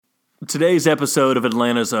Today's episode of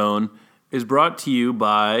Atlanta Zone is brought to you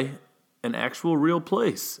by an actual real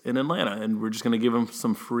place in Atlanta, and we're just going to give them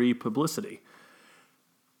some free publicity.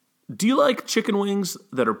 Do you like chicken wings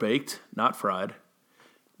that are baked, not fried?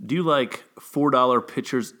 Do you like $4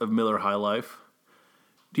 pitchers of Miller High Life?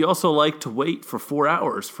 Do you also like to wait for 4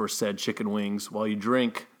 hours for said chicken wings while you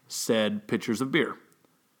drink said pitchers of beer?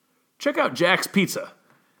 Check out Jack's Pizza.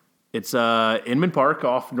 It's Inman Park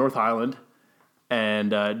off North Island.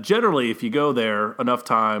 And generally, if you go there enough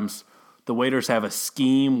times, the waiters have a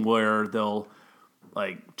scheme where they'll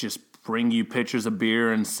just bring you pitchers of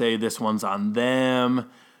beer and say this one's on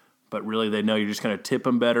them. But really, they know you're just going to tip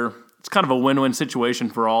them better. It's kind of a win-win situation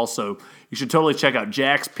for all, so you should totally check out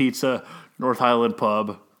Jack's Pizza, North Highland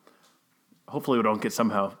Pub. Hopefully we don't get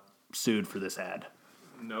somehow sued for this ad.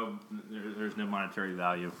 No, there's no monetary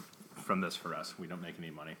value from this for us. We don't make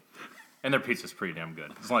any money. And their pizza's pretty damn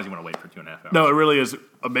good, as long as you want to wait for 2.5 hours. No, it really is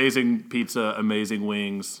amazing pizza, amazing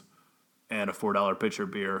wings, and a $4 pitcher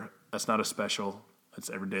of beer. That's not a special.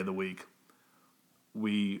 That's every day of the week.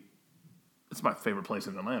 It's my favorite place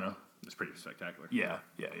in Atlanta. It's pretty spectacular. Yeah.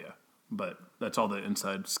 But that's all the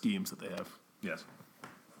inside schemes that they have. Yes.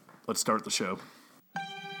 Let's start the show.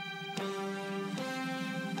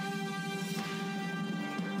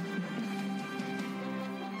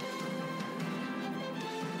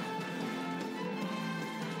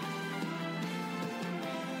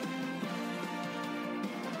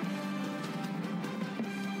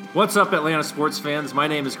 What's up, Atlanta sports fans? My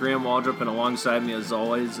name is Graham Waldrop, and alongside me, as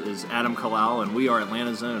always, is Adam Kalal, and we are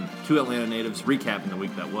Atlanta Zone, two Atlanta natives recapping the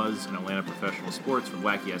week that was in Atlanta professional sports with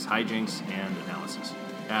wacky-ass hijinks and analysis.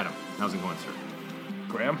 Adam, how's it going, sir?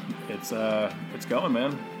 Graham, it's going,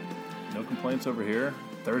 man. No complaints over here.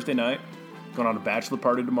 Thursday night, going on a bachelor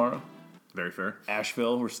party tomorrow. Very fair.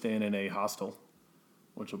 Asheville, we're staying in a hostel,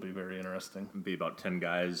 which will be very interesting. It'll be about 10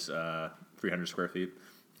 guys, 300 square feet.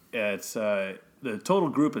 Yeah, it's the total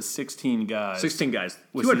group is 16 guys. 16 guys,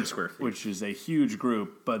 200 square feet. Which is a huge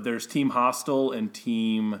group, but there's team hostel and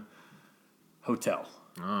team hotel.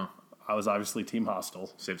 Oh. I was obviously team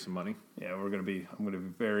hostel. Save some money. Yeah, I'm gonna be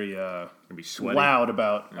very sweaty. loud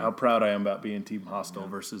about how proud I am about being team hostel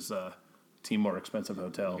versus team more expensive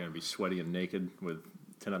hotel. You're going to be sweaty and naked with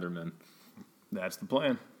 10 other men. That's the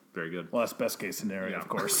plan. Very good. Well, that's best case scenario, of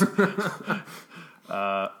course.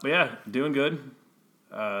 But yeah, doing good.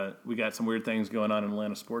 We got some weird things going on in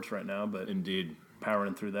Atlanta sports right now, but Indeed.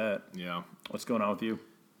 Powering through that. Yeah. What's going on with you?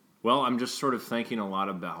 Well, I'm just sort of thinking a lot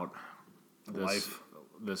about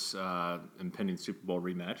this impending Super Bowl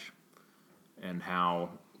rematch and how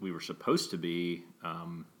we were supposed to be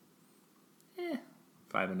 5-0.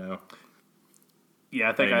 Yeah,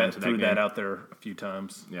 I think I threw that out there a few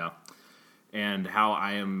times. Yeah. And how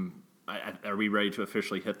are we ready to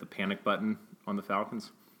officially hit the panic button on the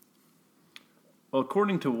Falcons? Well,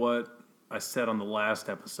 according to what I said on the last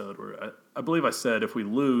episode, where I believe I said if we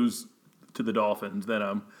lose to the Dolphins, then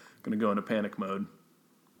I'm going to go into panic mode.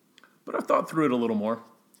 But I've thought through it a little more.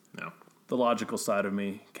 No. The logical side of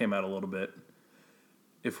me came out a little bit.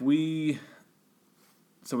 So we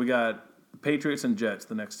got Patriots and Jets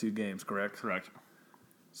the next two games, correct? Correct.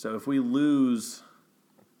 So if we go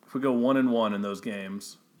 1-1 in those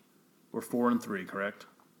games, we're 4-3, correct?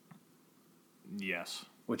 Yes.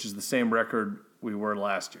 Which is the same record we were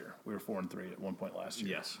last year. We were 4-3 at one point last year.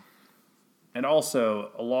 Yes. And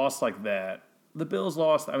also, a loss like that, the Bills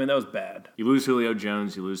lost, that was bad. You lose Julio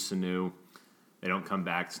Jones, you lose Sanu. They don't come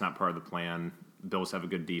back. It's not part of the plan. The Bills have a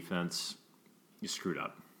good defense. You screwed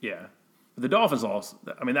up. Yeah. But the Dolphins lost,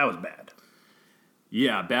 that was bad.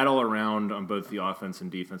 Yeah, bad all around on both the offense and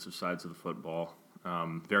defensive sides of the football.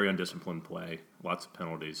 Very undisciplined play, lots of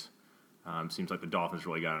penalties. Seems like the Dolphins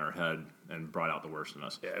really got in our head and brought out the worst in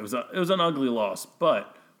us. Yeah, it was an ugly loss,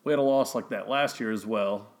 but we had a loss like that last year as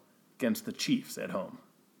well against the Chiefs at home.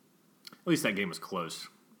 At least that game was close,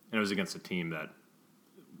 and it was against a team that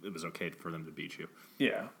it was okay for them to beat you.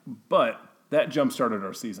 Yeah, but that jump-started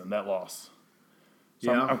our season, that loss.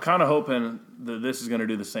 So yeah. I'm kind of hoping that this is going to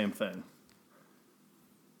do the same thing.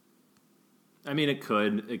 It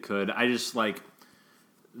could. I just,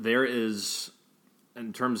 there is...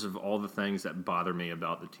 In terms of all the things that bother me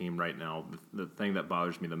about the team right now, the thing that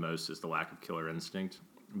bothers me the most is the lack of killer instinct.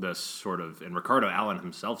 This sort of, and Ricardo Allen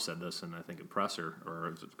himself said this in, I think, a presser, or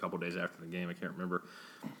it was a couple days after the game, I can't remember.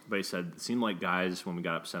 But he said, it seemed like guys, when we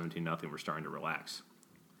got up 17-0, were starting to relax.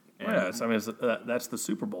 And, that's the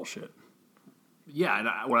Super Bowl shit. Yeah, and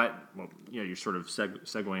you're sort of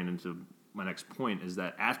segueing into my next point, is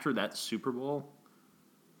that after that Super Bowl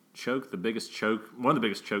choke, one of the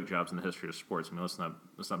biggest choke jobs in the history of sports. Let's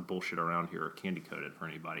not bullshit around here or candy coat it for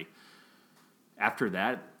anybody. After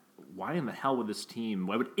that, why in the hell would this team,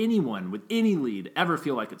 why would anyone with any lead ever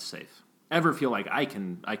feel like it's safe? Ever feel like I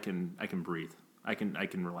can breathe? I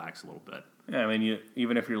can relax a little bit. Yeah, I mean,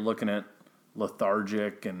 even if you're looking at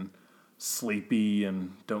lethargic and sleepy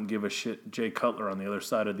and don't give a shit Jay Cutler on the other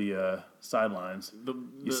side of the sidelines,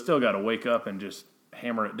 you still got to wake up and just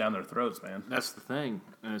hammer it down their throats, man. That's the thing,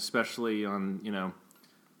 and especially on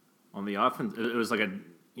the offense. It was like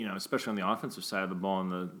especially on the offensive side of the ball in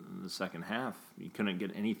the second half, you couldn't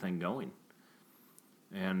get anything going,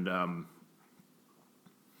 and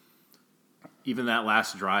even that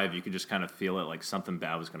last drive, you could just kind of feel it, like something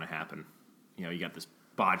bad was going to happen. You got this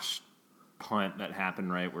botched punt that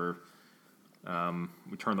happened right where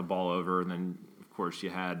we turned the ball over, and then of course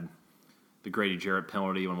you had the Grady Jarrett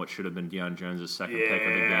penalty on what should have been Deion Jones' second pick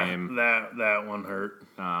of the game. That one hurt.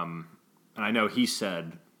 And I know he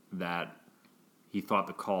said that he thought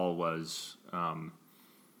the call was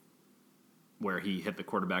where he hit the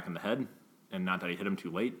quarterback in the head, and not that he hit him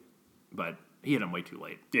too late, but he hit him way too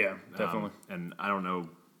late. Yeah, definitely. And I don't know,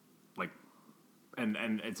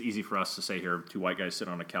 and it's easy for us to say here, two white guys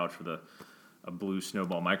sitting on a couch with a blue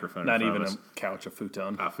snowball microphone. Not even a couch, a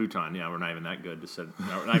futon. A futon, yeah. We're not even that good to sit.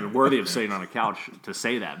 We're not even worthy of sitting on a couch to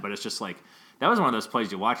say that. But it's just like, that was one of those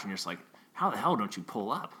plays you watch and you're just like, how the hell don't you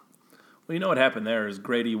pull up? Well, you know what happened there is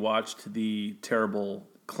Grady watched the terrible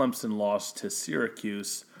Clemson loss to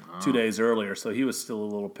Syracuse 2 days earlier, so he was still a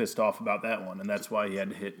little pissed off about that one, and that's why he had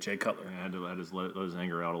to hit Jay Cutler. Yeah, had to let his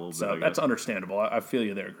anger out a little bit. So that's understandable. I feel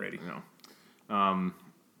you there, Grady.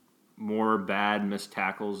 More bad missed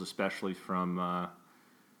tackles, especially from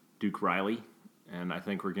Duke Riley, and I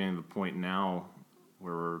think we're getting to the point now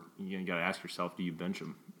where you got to ask yourself: do you bench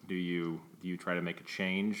him? Do you try to make a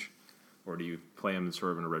change, or do you play him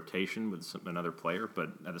sort of in a rotation with another player? But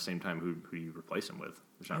at the same time, who do you replace him with?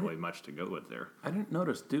 There's not really much to go with there. I didn't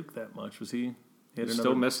notice Duke that much. Was he?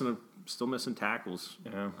 Still missing tackles.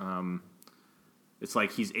 Yeah. It's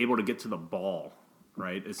like he's able to get to the ball.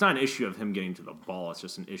 Right, it's not an issue of him getting to the ball. It's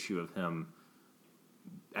just an issue of him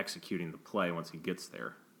executing the play once he gets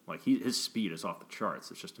there. Like his speed is off the charts.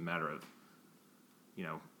 It's just a matter of,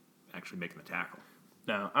 actually making the tackle.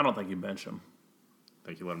 No, I don't think you bench him.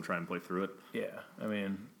 Think you let him try and play through it? Yeah, I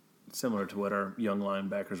mean, similar to what our young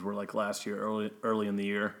linebackers were like last year, early in the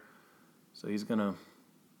year. So he's gonna.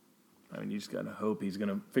 I mean, you just gotta hope he's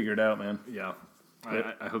gonna figure it out, man. Yeah,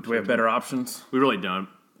 I hope. Do we have better options? We really don't.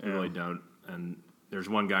 We really don't. And there's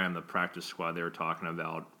one guy on the practice squad they were talking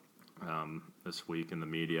about this week in the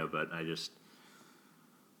media, but I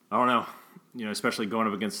don't know. Especially going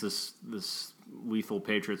up against this lethal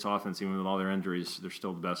Patriots offense, even with all their injuries, they're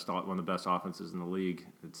still one of the best offenses in the league.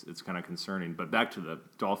 It's kind of concerning. But back to the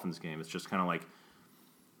Dolphins game, it's just kind of like,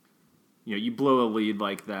 you blow a lead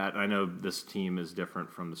like that. I know this team is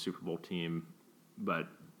different from the Super Bowl team, but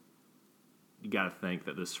you got to think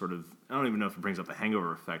that this sort of, I don't even know if it brings up the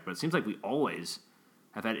hangover effect, but it seems like we always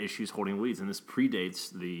have had issues holding leads, and this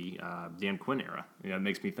predates the Dan Quinn era. It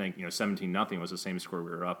makes me think, 17-0 was the same score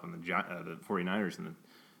we were up on the 49ers in the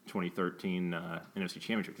 2013 NFC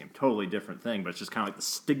Championship game. Totally different thing, but it's just kind of like the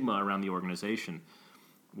stigma around the organization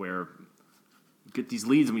where we get these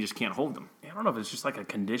leads and we just can't hold them. I don't know if it's just like a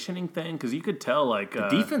conditioning thing, because you could tell, like... the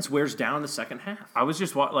defense wears down in the second half. I was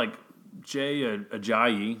just Jay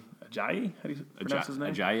Ajayi. Ajayi? How do you pronounce his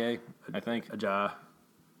name? Ajayi, I think.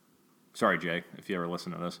 Sorry, Jay, if you ever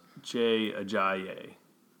listen to this. Jay Ajayi.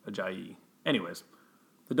 Anyways,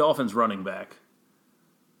 the Dolphins running back.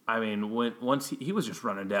 I mean, once he was just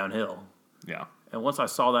running downhill. Yeah. And once I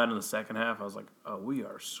saw that in the second half, I was like, oh, we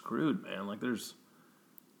are screwed, man. Like, there's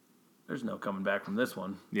no coming back from this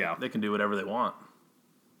one. Yeah. They can do whatever they want.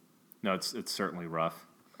 No, it's certainly rough.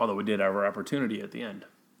 Although we did have our opportunity at the end.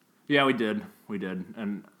 Yeah, we did.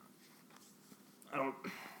 And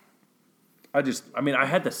I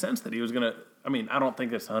had the sense that he was going to... I don't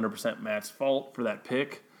think it's 100% Matt's fault for that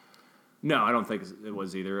pick. No, I don't think it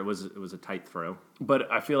was either. It was a tight throw.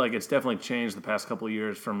 But I feel like it's definitely changed the past couple of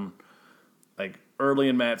years from, like, early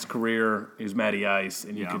in Matt's career, he was Matty Ice,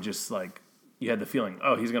 and you could just, like... You had the feeling,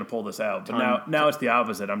 oh, he's going to pull this out. But now it's the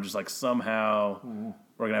opposite. I'm just like, somehow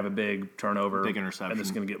we're going to have a big turnover. Big interception. And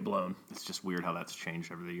it's going to get blown. It's just weird how that's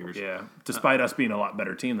changed over the years. Yeah. Despite us being a lot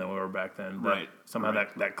better team than we were back then. Right. Somehow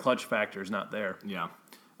that clutch factor is not there. Yeah.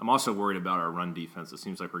 I'm also worried about our run defense. It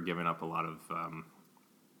seems like we're giving up a lot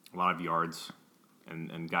of yards,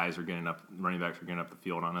 and guys are getting up, running backs are getting up the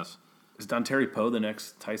field on us. Is Dontari Poe the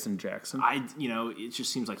next Tyson Jackson? It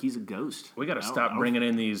just seems like he's a ghost. We got to stop bringing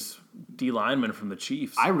in these D linemen from the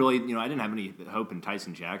Chiefs. I really, I didn't have any hope in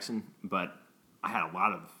Tyson Jackson, but I had a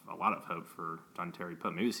lot of hope for Dontari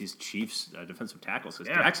Poe. Maybe it's these Chiefs defensive tackles,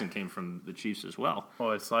 because Jackson came from the Chiefs as well.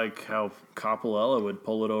 Well, it's like how Coppola would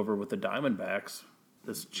pull it over with the Diamondbacks.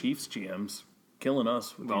 This Chiefs GM's killing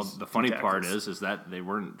us. With Well, the funny part is that they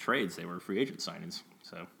weren't trades; they were free agent signings.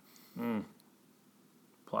 So,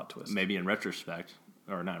 plot twist. maybe in retrospect,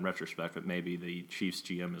 or not in retrospect, but maybe the Chiefs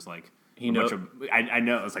GM is like He knows. I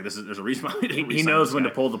know it's like there's a reason why He knows when to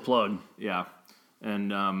pull the plug. Yeah,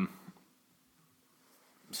 and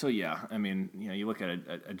so yeah, I mean, you look at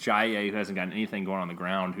a Jaye who hasn't gotten anything going on the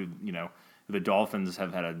ground, who the Dolphins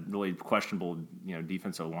have had a really questionable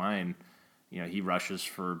defensive line. He rushes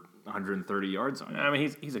for 130 yards on you. I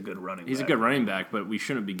mean, he's a good running back. He's a good running back, but we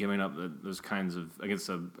shouldn't be giving up those kinds of, against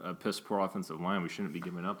a piss-poor offensive line, we shouldn't be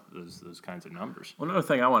giving up those kinds of numbers. Well, another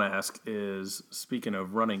thing I want to ask is, speaking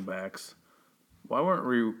of running backs, why weren't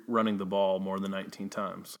we running the ball more than 19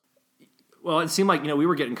 times? Well, it seemed like, we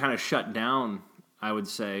were getting kind of shut down, I would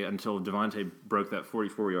say, until Devontae broke that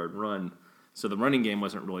 44-yard run. So the running game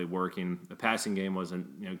wasn't really working. The passing game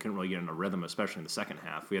wasn't, couldn't really get in a rhythm, especially in the second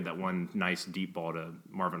half. We had that one nice deep ball to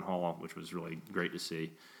Marvin Hall, which was really great to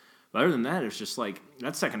see. But other than that, it's just like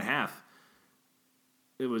that second half,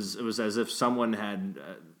 it was as if someone had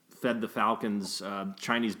fed the Falcons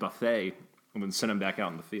Chinese buffet and then sent them back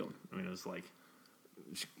out in the field. I mean, it was like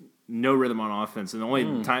no rhythm on offense. And the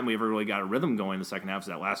only time we ever really got a rhythm going in the second half was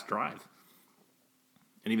that last drive.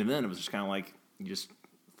 And even then, it was just kind of like you just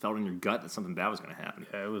felt in your gut that something bad was going to happen.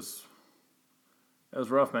 Yeah, it was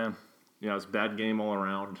rough, man. Yeah, it was a bad game all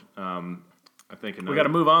around. I think we got to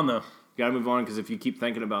move on, though. Got to move on, because if you keep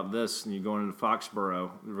thinking about this and you're going into Foxborough,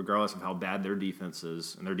 regardless of how bad their defense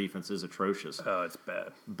is, and their defense is atrocious. Oh, it's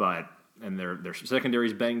bad. And their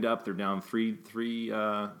secondary's banged up. They're down three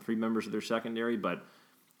members of their secondary. But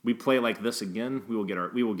we play like this again, we will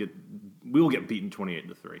get beaten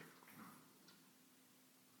 28-3.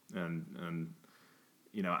 And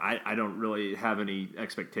I don't really have any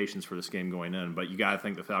expectations for this game going in, but you got to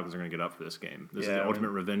think the Falcons are going to get up for this game. This is the ultimate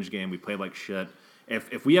revenge game. We played like shit.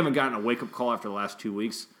 If we haven't gotten a wake-up call after the last 2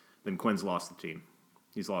 weeks, then Quinn's lost the team.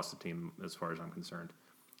 He's lost the team as far as I'm concerned.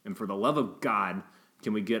 And for the love of God,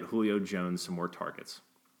 can we get Julio Jones some more targets?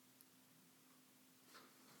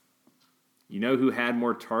 You know who had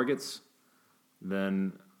more targets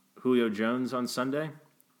than Julio Jones on Sunday?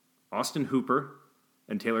 Austin Hooper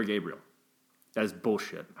and Taylor Gabriel. That is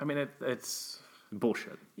bullshit. I mean, it's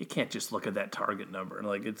bullshit. You can't just look at that target number.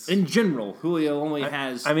 Like, it's in general, Julio only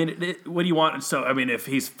has. I mean, what do you want? So, I mean, if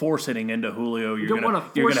he's forcing into Julio, you're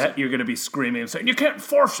gonna be screaming and saying you can't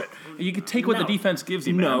force it. You can take what the defense gives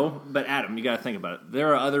you. No, but Adam, you got to think about it.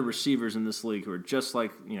 There are other receivers in this league who are just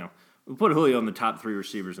like we put Julio in the top 3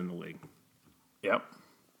 receivers in the league. Yep.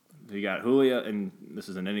 You got Julio, and this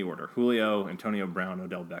is in any order: Julio, Antonio Brown,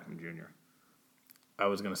 Odell Beckham Jr. I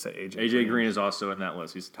was going to say AJ. AJ Green is also in that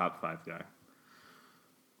list. He's a top 5 guy.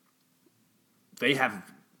 They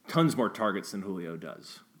have tons more targets than Julio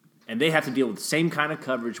does. And they have to deal with the same kind of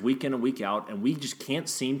coverage week in and week out, and we just can't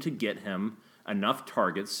seem to get him enough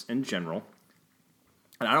targets in general.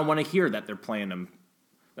 And I don't want to hear that they're playing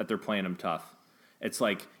him tough. It's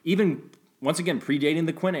like, even once again predating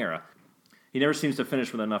the Quinn era, he never seems to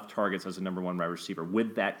finish with enough targets as a number 1 wide receiver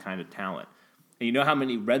with that kind of talent. And you know how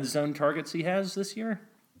many red zone targets he has this year?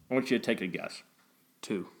 I want you to take a guess.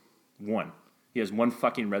 2. 1. He has 1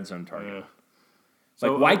 fucking red zone target. Yeah.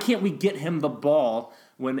 So why can't we get him the ball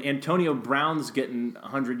when Antonio Brown's getting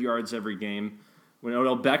 100 yards every game, when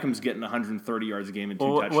Odell Beckham's getting 130 yards a game and 2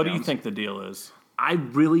 touchdowns? What do you think the deal is? I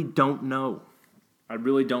really don't know. I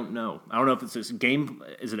don't know if it's this game.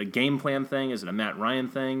 Is it a game plan thing? Is it a Matt Ryan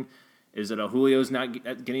thing? Is it a Julio's not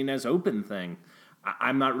getting as open thing?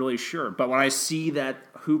 I'm not really sure. But when I see that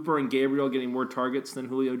Hooper and Gabriel getting more targets than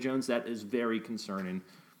Julio Jones, that is very concerning,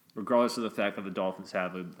 regardless of the fact that the Dolphins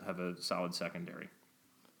have a solid secondary.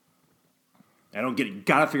 I don't get it. You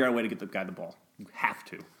got to figure out a way to get the guy the ball. You have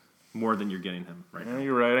to. More than you're getting him right now.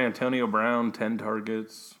 You're right. Antonio Brown, 10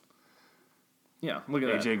 targets. Yeah, look at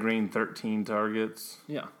that. AJ Green, 13 targets.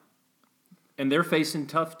 Yeah. And they're facing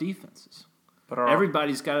tough defenses. But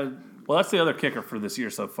everybody's got to... Well, that's the other kicker for this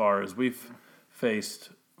year so far, is we've faced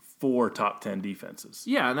 4 top 10 defenses.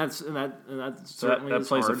 Yeah, and that certainly that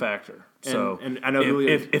plays hard. A factor. And I know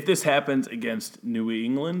if this happens against New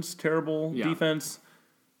England's terrible defense,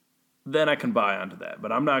 then I can buy onto that.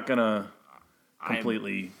 But I'm not gonna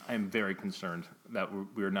completely. I am very concerned that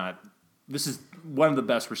we're not. This is one of the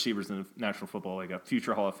best receivers in the National Football League, a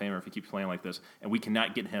future Hall of Famer if he keeps playing like this, and we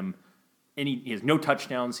cannot get him. He has no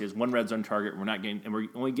touchdowns. He has 1 red zone target. We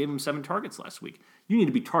only gave him 7 targets last week. You need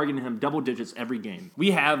to be targeting him double digits every game. We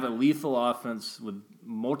have a lethal offense with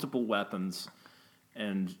multiple weapons,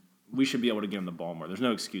 and we should be able to give them the ball more. There's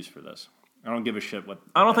no excuse for this. I don't give a shit what.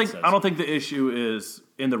 I don't think the issue is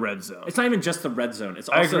in the red zone. It's not even just the red zone.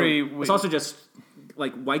 I agree. It's also just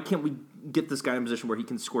like, why can't we get this guy in a position where he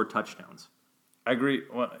can score touchdowns? I agree.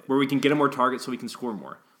 Where we can get him more targets so we can score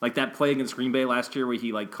more. Like that play against Green Bay last year where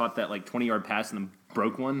he like caught that like 20-yard pass and then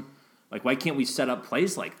broke one. Like, why can't we set up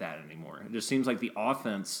plays like that anymore? It just seems like the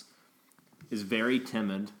offense is very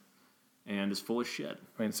timid and is full of shit.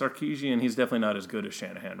 I mean, Sarkisian, he's definitely not as good as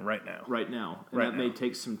Shanahan right now. And may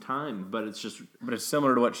take some time, but it's just... But it's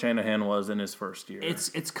similar to what Shanahan was in his first year. It's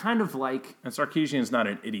kind of like... And Sarkisian's not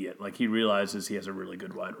an idiot. Like, he realizes he has a really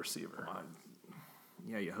good wide receiver.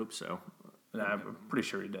 Yeah, you hope so. And I'm pretty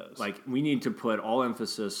sure he does. Like, we need to put all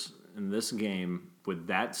emphasis in this game with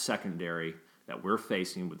that secondary that we're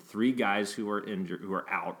facing with 3 guys who are injured, who are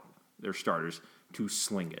out, they're starters, to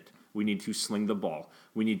sling it. We need to sling the ball.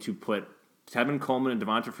 We need to put Tevin Coleman and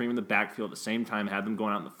Devonta Freeman in the backfield at the same time, have them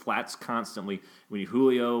going out in the flats constantly. We need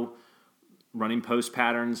Julio running post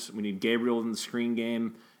patterns. We need Gabriel in the screen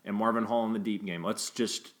game and Marvin Hall in the deep game. Let's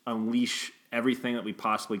just unleash everything that we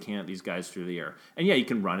possibly can at these guys through the air. And yeah, you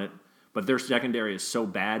can run it, but their secondary is so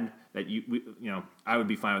bad that I would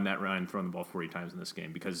be fine with Matt Ryan throwing the ball 40 times in this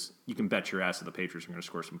game because you can bet your ass that the Patriots are going to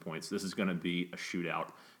score some points. This is going to be a shootout,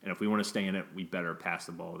 and if we want to stay in it, we better pass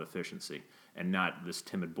the ball with efficiency and not this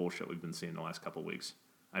timid bullshit we've been seeing the last couple of weeks.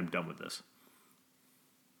 I'm done with this.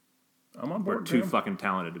 I'm on board. We're too fucking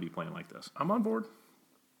talented to be playing like this. I'm on board.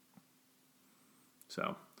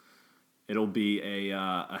 So it'll be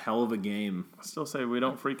a hell of a game. I still say we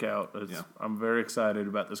don't freak out. I'm very excited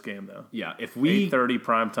about this game, though. Yeah, if we 8:30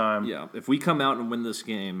 prime time. Yeah, if we come out and win this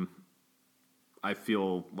game, I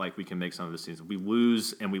feel like we can make some of this season. If we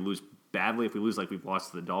lose and we lose badly, if we lose like we've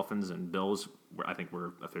lost to the Dolphins and Bills, I think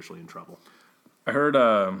we're officially in trouble. I heard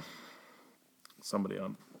somebody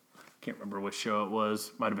on, I can't remember which show it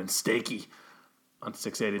was. Might have been Stakey on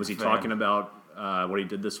 680. Was he talking about what he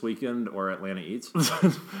did this weekend or Atlanta Eats?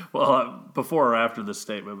 Well, before or after the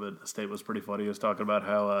statement, but the statement was pretty funny. He was talking about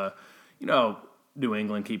how, New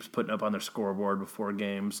England keeps putting up on their scoreboard before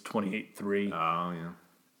games 28-3. Oh, yeah.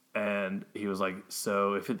 And he was like,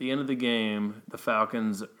 so if at the end of the game the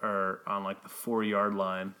Falcons are on like the 4-yard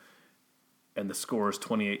line and the score is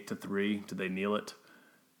 28-3, do they kneel it?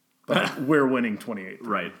 But we're winning 28-3.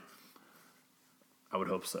 Right. I would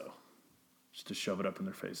hope so. Just to shove it up in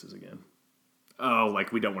their faces again. Oh,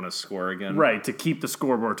 like we don't want to score again? Right, to keep the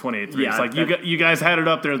scoreboard 28-3. Yeah, it's like you guys had it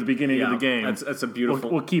up there at the beginning of the game. That's a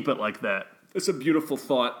beautiful... We'll keep it like that. It's a beautiful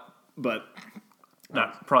thought, but...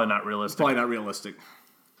 Probably not realistic. Probably not realistic.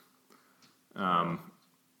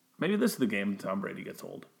 Maybe this is the game Tom Brady gets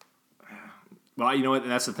old. Well, you know what?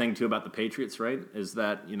 That's the thing, too, about the Patriots, right? Is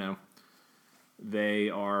that, they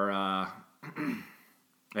are...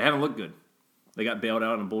 they haven't looked good. They got bailed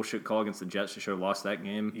out on a bullshit call against the Jets. They should have lost that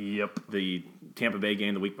game. Yep. The Tampa Bay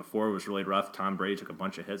game the week before was really rough. Tom Brady took a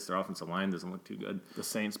bunch of hits. Their offensive line doesn't look too good. The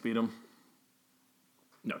Saints beat them?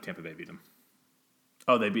 No, Tampa Bay beat them.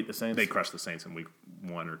 Oh, they beat the Saints? They crushed the Saints in week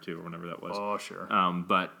 1 or 2 or whenever that was. Oh, sure.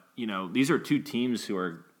 But, these are 2 teams who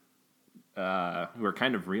are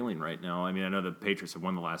kind of reeling right now. I mean, I know the Patriots have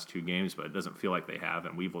won the last 2 games, but it doesn't feel like they have,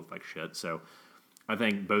 and we've looked like shit. So I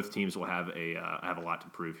think both teams will have a lot to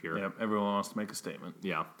prove here. Yep, everyone wants to make a statement.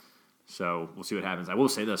 Yeah. So we'll see what happens. I will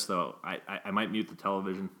say this, though. I might mute the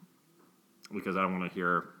television because I don't want to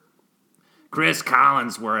hear Chris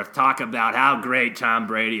Collinsworth talk about how great Tom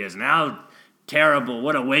Brady is and how terrible,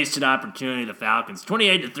 what a wasted opportunity the Falcons.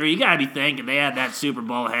 28-3, you got to be thinking they had that Super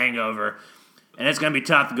Bowl hangover, and it's going to be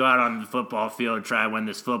tough to go out on the football field and try to win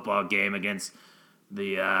this football game against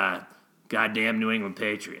the goddamn New England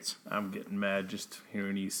Patriots. I'm getting mad just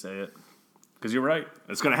hearing you say it. Because you're right.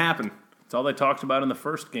 It's going to happen. It's all they talked about in the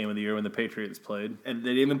first game of the year when the Patriots played. And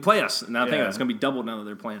they didn't even play us. And now I think it's going to be doubled now that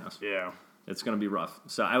they're playing us. Yeah. It's going to be rough.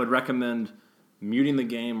 So I would recommend muting the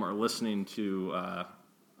game or listening to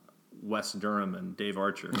Wes Durham and Dave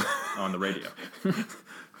Archer on the radio.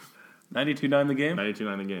 92.9 the game?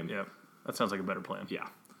 92.9 the game. Yeah. That sounds like a better plan. Yeah.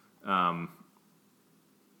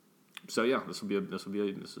 So yeah, this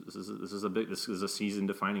is a season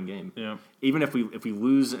defining game. Yeah. Even if we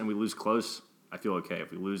lose and we lose close, I feel okay.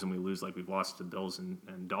 If we lose and we lose like we've lost to Bills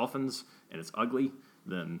and Dolphins and it's ugly,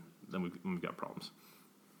 then we've got problems.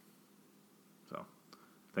 So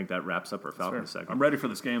I think that wraps up our Falcons segment. I'm ready for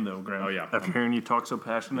this game though, Graham. Oh yeah. After hearing you talk so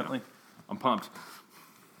passionately. Yeah. I'm pumped.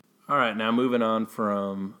 All right, now moving on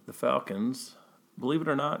from the Falcons. Believe it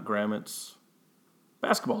or not, Graham, it's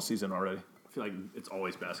basketball season already. I feel like it's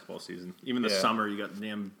always basketball season. Even the summer, you got the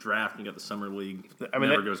damn draft, and you got the summer league. I mean,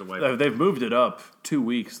 never goes away. They've moved it up 2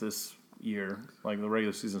 weeks this year. Like, the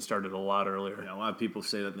regular season started a lot earlier. Yeah, a lot of people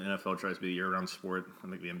say that the NFL tries to be a year-round sport. I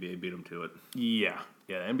think the NBA beat them to it. Yeah,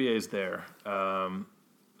 the NBA's there.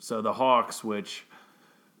 So the Hawks, which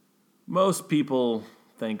most people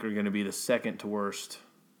think are going to be the second to worst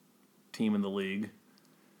team in the league,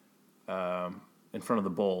 in front of the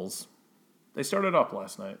Bulls, they started up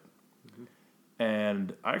last night. Mm-hmm.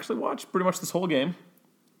 And I actually watched pretty much this whole game,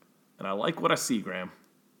 and I like what I see, Graham.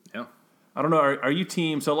 Yeah. I don't know, are you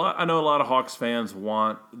team? So I know a lot of Hawks fans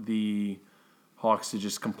want the Hawks to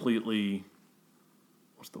just completely,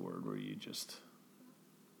 what's the word where you just...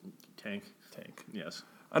 Tank. Yes.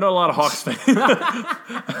 I know a lot of Hawks fans.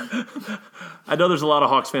 I know there's a lot of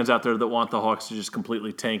Hawks fans out there that want the Hawks to just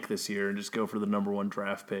completely tank this year and just go for the number 1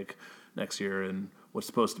 draft pick next year in what's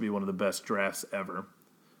supposed to be one of the best drafts ever.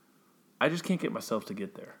 I just can't get myself to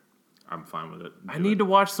get there. I'm fine with it. I need to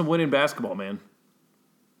watch some winning basketball, man.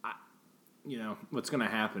 What's going to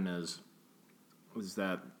happen is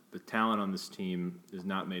that the talent on this team is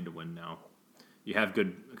not made to win now. You have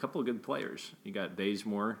a couple of good players. You got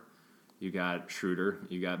Bazemore, you got Schroeder,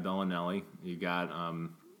 you got Bellinelli, you got and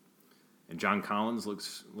John Collins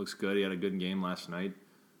looks good. He had a good game last night.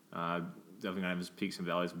 Definitely gonna have his peaks and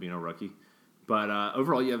valleys of being a rookie. But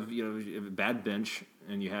overall, you have a bad bench,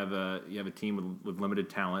 and you have a team with limited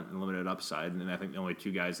talent and limited upside. And I think the only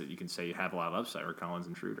 2 guys that you can say have a lot of upside are Collins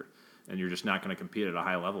and Schroeder. And you're just not going to compete at a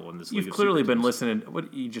high level in this league. You've clearly been listening.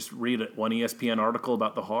 What you just read one ESPN article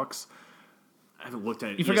about the Hawks? I haven't looked at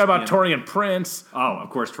it. You forgot about Torian Prince. Oh, of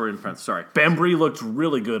course, Torian Prince. Sorry. Bembry looked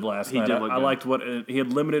really good last night. He did look good. I liked what he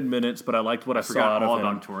had limited minutes, but I liked what I saw out of him. I forgot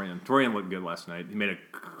all about Torian. Torian looked good last night. He made a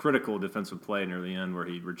critical defensive play near the end where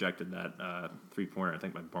he rejected that 3-pointer, I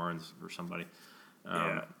think, by Barnes or somebody.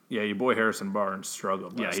 Your boy Harrison Barnes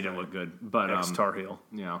struggled last night. He didn't look good. But Tar Heel.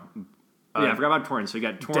 Yeah. I forgot about Torian. So you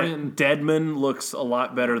got Torian. Dedmon looks a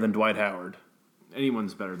lot better than Dwight Howard.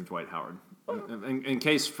 Anyone's better than Dwight Howard. In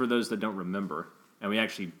case, for those that don't remember, and we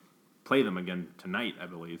actually play them again tonight, I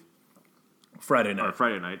believe. Friday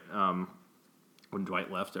night. When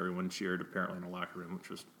Dwight left, everyone cheered apparently in the locker room, which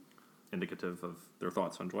was indicative of their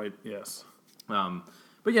thoughts on Dwight. Yes.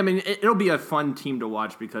 But yeah, I mean, it'll be a fun team to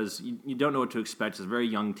watch because you don't know what to expect. It's a very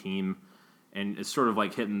young team, and it's sort of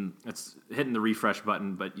like hitting the refresh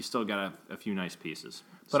button, but you still got a few nice pieces.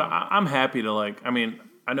 But I'm happy to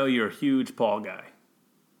I know you're a huge Paul guy,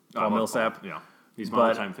 Paul Millsap. Yeah, he's my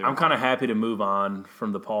all-time favorite. I'm kind of happy to move on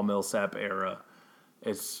from the Paul Millsap era.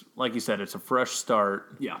 It's like you said, it's a fresh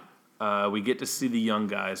start. Yeah, we get to see the young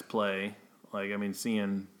guys play.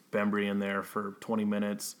 Seeing Bembry in there for 20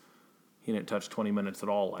 minutes. He didn't touch 20 minutes at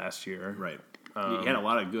all last year. Right. He had a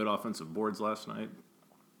lot of good offensive boards last night.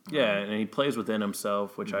 Yeah, and he plays within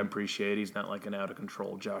himself, which I appreciate. He's not like an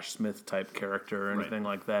out-of-control Josh Smith type character or anything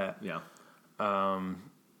like that. Yeah.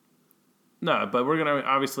 No, but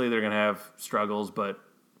obviously they're going to have struggles, but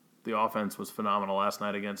the offense was phenomenal last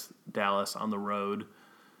night against Dallas on the road.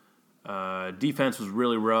 Defense was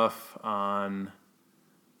really rough on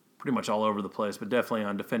pretty much all over the place, but definitely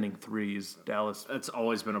on defending threes. Dallas. That's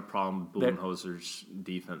always been a problem with Budenholzer's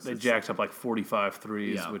defense. They jacked up like 45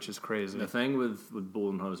 threes, which is crazy. The thing with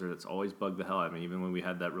Budenholzer that's always bugged the hell out of me, even when we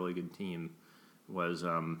had that really good team, was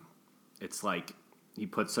it's like he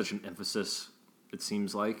puts such an emphasis, it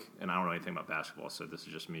seems like, and I don't know anything about basketball, so this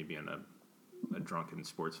is just me being a drunken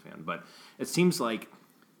sports fan, but it seems like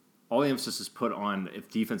all the emphasis is put on if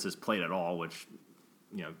defense is played at all, which,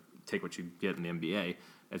 take what you get in the NBA.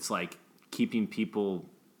 It's like keeping people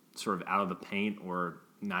sort of out of the paint or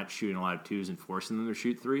not shooting a lot of twos and forcing them to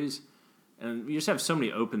shoot threes. And you just have so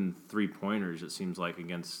many open three-pointers, it seems like,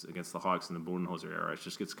 against the Hawks in the Budenholzer era. It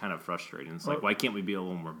just gets kind of frustrating. It's like, why can't we be a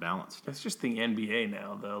little more balanced? It's just the NBA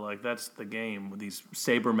now, though. Like, that's the game. With these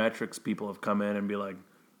sabermetrics, people have come in and be like,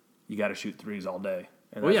 you got to shoot threes all day.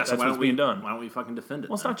 And so that's what's being done. Why don't we fucking defend it?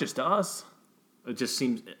 Well, it's not just us. It just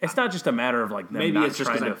seems... It's not just a matter of, like, them maybe not it's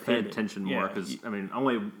just because I pay defend attention more. Because,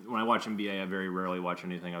 only when I watch NBA, I very rarely watch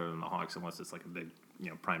anything other than the Hawks, unless it's like a big,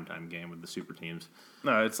 primetime game with the super teams.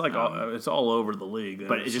 No, it's like it's all over the league.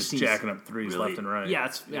 But it just seems jacking up threes really, left and right.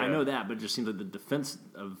 Yeah, I know that, but it just seems like the defense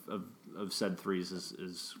of said threes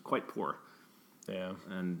is quite poor. Yeah,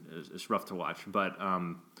 and it's rough to watch. But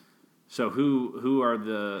so who are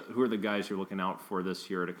the guys you're looking out for this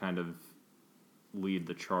year to kind of lead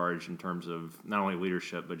the charge in terms of not only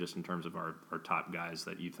leadership, but just in terms of our top guys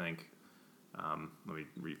that you think, let me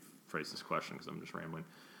rephrase this question because I'm just rambling.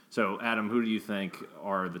 So, Adam, who do you think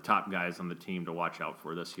are the top guys on the team to watch out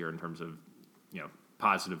for this year in terms of,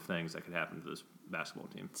 positive things that could happen to this basketball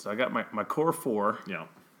team? So I got my core four. Yeah.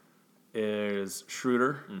 Is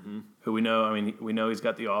Schroeder, who we know, we know he's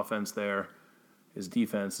got the offense there. His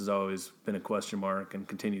defense has always been a question mark and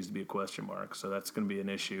continues to be a question mark, so that's going to be an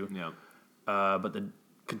issue. Yeah. But the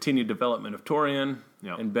continued development of Torian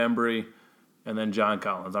and Bembry, and then John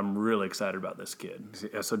Collins. I'm really excited about this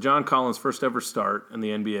kid. So John Collins' first ever start in the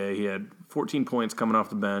NBA, he had 14 points coming off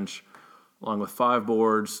the bench, along with 5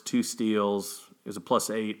 boards, 2 steals. He was a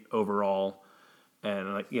 +8 overall,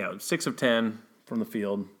 and 6 of 10 from the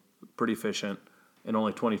field, pretty efficient, in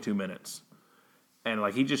only 22 minutes.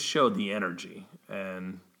 And he just showed the energy,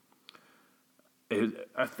 and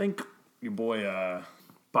I think your boy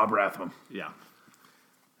Bob Rathman. Yeah.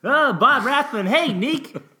 Oh, Bob Rathman. Hey,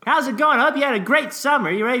 Neek. How's it going? I hope you had a great summer.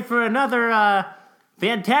 You ready for another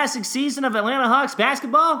fantastic season of Atlanta Hawks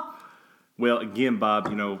basketball? Well, again, Bob,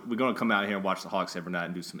 we're going to come out here and watch the Hawks every night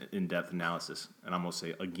and do some in-depth analysis. And I'm going to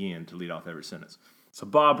say again to lead off every sentence. So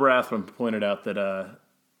Bob Rathman pointed out that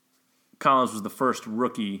Collins was the first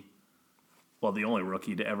rookie, well, the only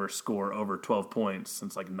rookie to ever score over 12 points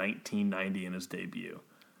since 1990 in his debut.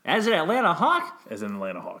 As an Atlanta Hawk? As an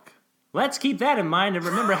Atlanta Hawk. Let's keep that in mind and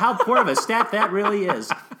remember how poor of a stat that really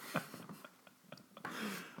is.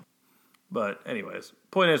 But anyways,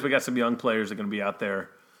 point is we got some young players that are going to be out there, a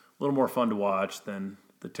little more fun to watch than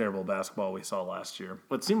the terrible basketball we saw last year.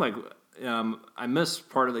 Well, it seemed like I missed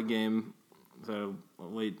part of the game, the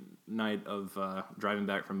late night of driving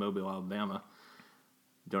back from Mobile, Alabama.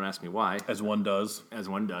 Don't ask me why. As one does. As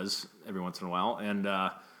one does every once in a while. And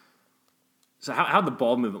so how'd the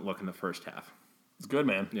ball movement look in the first half? It's good,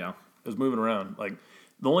 man. Yeah. It was moving around.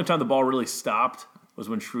 The only time the ball really stopped was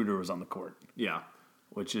when Schroeder was on the court. Yeah.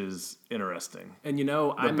 Which is interesting. And,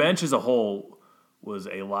 the bench as a whole was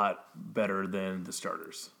a lot better than the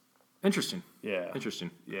starters. Interesting. Yeah. Interesting.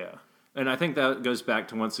 Yeah. And I think that goes back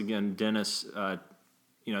to, once again, Dennis,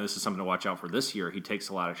 this is something to watch out for this year. He takes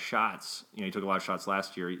a lot of shots. He took a lot of shots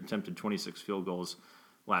last year. He attempted 26 field goals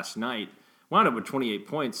last night. Wound up with 28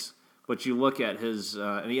 points. But you look at his,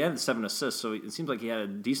 and he had 7 assists, so it seems like he had a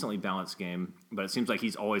decently balanced game. But it seems like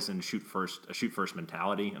he's always in a shoot first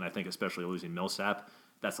mentality, and I think especially losing Millsap,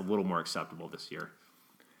 that's a little more acceptable this year.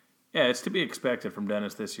 Yeah, it's to be expected from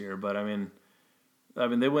Dennis this year. But I mean,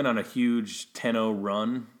 they went on a huge 10-0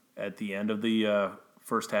 run at the end of the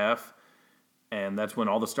first half, and that's when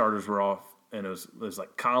all the starters were off. And it was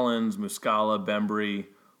Collins, Muscala, Bembry,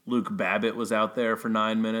 Luke Babbitt was out there for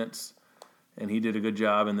 9 minutes. And he did a good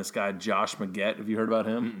job. And this guy, Josh Maggette, have you heard about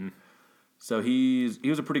him? Mm-mm. So he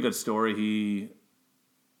was a pretty good story.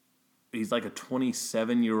 He's like a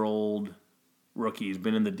 27-year-old rookie. He's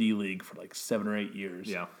been in the D-League for 7 or 8 years.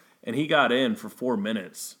 Yeah. And he got in for 4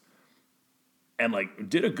 minutes and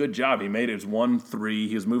did a good job. He made his 1-3.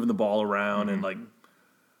 He was moving the ball around. Mm-hmm. And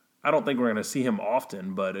I don't think we're going to see him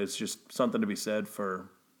often, but it's just something to be said for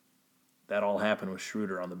that all happened with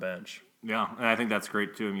Schroeder on the bench. Yeah, and I think that's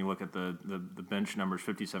great, too. I mean, you look at the bench numbers,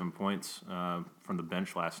 57 points from the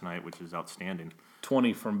bench last night, which is outstanding.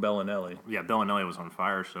 20 from Bellinelli. Yeah, Bellinelli was on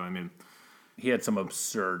fire, so, I mean... He had some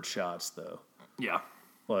absurd shots, though. Yeah.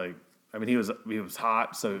 He was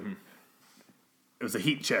hot, so it was a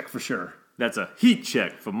heat check for sure. That's a heat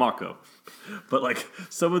check for Marco. But,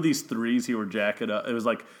 some of these threes he were jacking up. It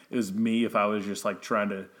was me if I was just, trying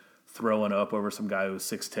to throw one up over some guy who was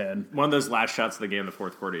 6'10". One of those last shots of the game in the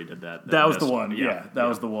fourth quarter, he did that. That was the one. Yeah, that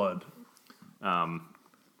was the one.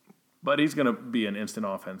 But he's going to be an instant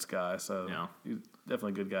offense guy, so he's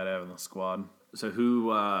definitely a good guy to have in the squad. So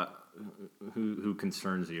who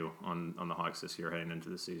concerns you on the Hawks this year heading into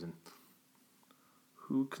the season?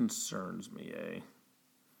 Who concerns me,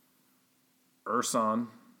 Ersan.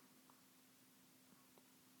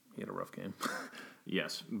 He had a rough game.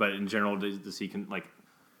 Yes, but in general, does he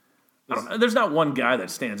I don't know. There's not one guy that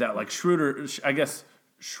stands out. Schroeder, I guess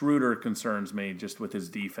Schroeder concerns me just with his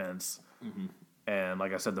defense. Mm-hmm. And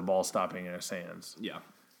like I said, the ball stopping in his hands. Yeah.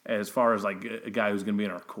 As far as a guy who's going to be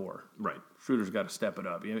in our core. Right. Schroeder's got to step it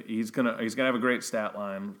up. He's gonna have a great stat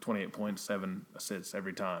line, 28 points, 7 assists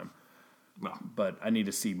every time. Well, but I need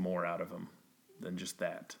to see more out of him than just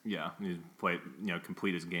that. Yeah. He play,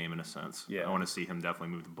 complete his game in a sense. Yeah. I want to see him definitely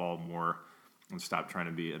move the ball more and stop trying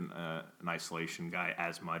to be an isolation guy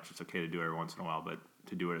as much. It's okay to do it every once in a while, but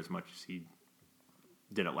to do it as much as he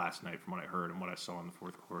did it last night, from what I heard and what I saw in the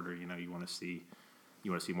fourth quarter, you want to see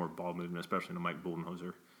more ball movement, especially in the Mike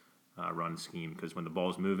Budenholzer run scheme, because when the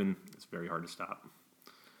ball's moving, it's very hard to stop.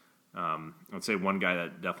 I'd say one guy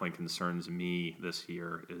that definitely concerns me this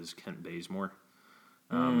year is Kent Bazemore.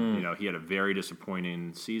 He had a very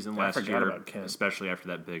disappointing season last year, especially after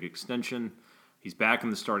that big extension. He's back in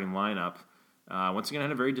the starting lineup. Once again,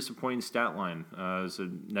 had a very disappointing stat line. It was a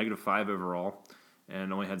 -5 overall.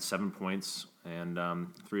 and only had 7 points and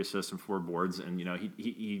 3 assists and 4 boards. And,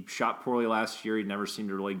 he shot poorly last year. He never seemed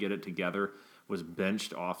to really get it together, was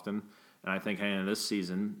benched often. And I think heading into this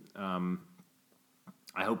season,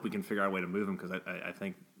 I hope we can figure out a way to move him because I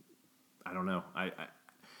think, I don't know.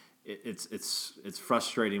 It's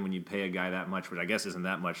frustrating when you pay a guy that much, which I guess isn't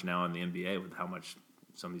that much now in the NBA with how much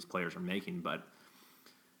some of these players are making. But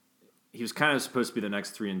he was kind of supposed to be the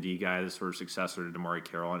next 3-and-D guy, the sort of successor to DeMarre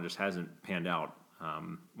Carroll, and it just hasn't panned out.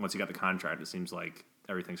 Once he got the contract, it seems like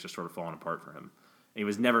everything's just sort of fallen apart for him. And he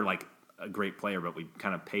was never like a great player, but we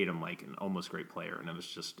kind of paid him like an almost great player, and it was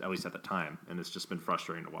just, at least at the time, and it's just been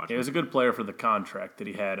frustrating to watch. He was a good player for the contract that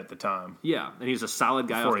he had at the time. Yeah, and he's a solid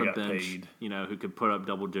guy off the bench, paid. Who could put up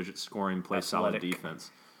double-digit scoring, play solid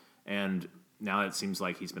defense. And now it seems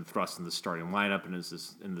like he's been thrust in the starting lineup and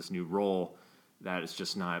is in this new role that it's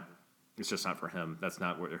just not for him. That's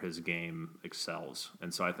not where his game excels.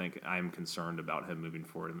 And so I think I'm concerned about him moving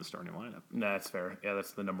forward in the starting lineup. Nah, that's fair. Yeah,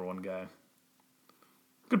 that's the number one guy.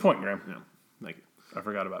 Good point, Graham. Yeah, thank you. I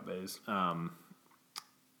forgot about Bays.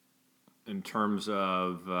 In terms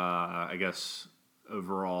of, I guess,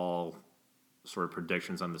 overall sort of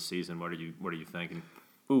predictions on the season, what are you thinking?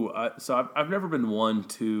 Ooh, so I've never been one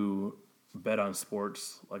to bet on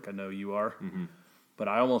sports like I know you are, but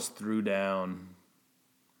I almost threw down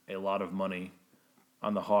a lot of money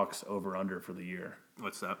on the Hawks over-under for the year.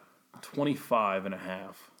 What's that?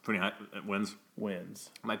 25.5 29 wins.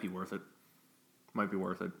 Might be worth it. I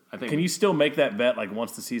think. Can you still make that bet like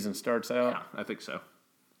once the season starts out? Yeah, I think so.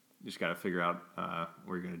 You just got to figure out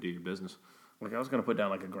where you're going to do your business. Like I was going to put down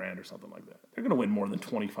like $1,000 or something like that. They're going to win more than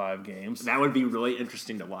 25 games. That would be really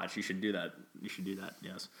interesting to watch. You should do that.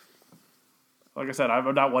 Yes. Like I said,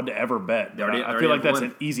 I'm not one to ever bet. I feel like that's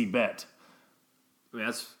an easy bet. I mean,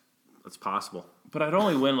 that's possible. But I'd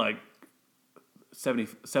only win like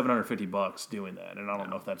 $750 doing that, and I don't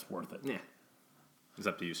know if that's worth it. Yeah. It's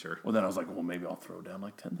up to you, sir. Well, then I was like, well, maybe I'll throw down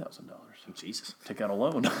like $10,000. Jesus. Take out a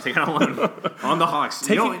loan. Take out a loan on the Hawks.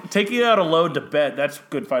 Taking out a loan to bet, that's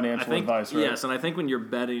good financial advice, right? Yes, and I think when you're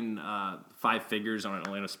betting 5 figures on an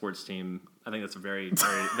Atlanta sports team, I think that's a very,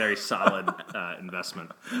 very, very solid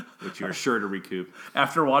investment, which you're sure to recoup.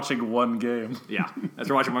 After watching one game. Yeah.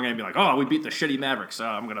 After watching one game, be like, oh, we beat the shitty Mavericks, so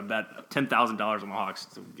I'm going to bet $10,000 on the Hawks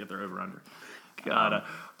to get their over-under. God,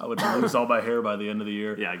 I would lose all my hair by the end of the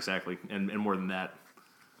year. Yeah, exactly, and more than that.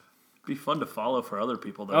 Be fun to follow for other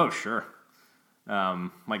people, though. Oh, sure.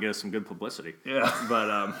 Might get us some good publicity. Yeah.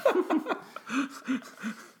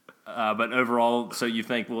 But overall, so you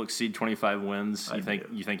think we'll exceed 25 wins? You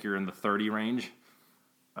think you're in the 30 range?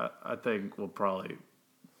 I think we'll probably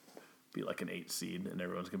be like an 8 seed, and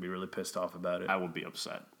everyone's gonna be really pissed off about it. I will be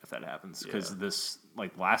upset if that happens because this,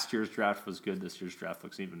 like last year's draft was good. This year's draft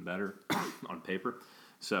looks even better on paper.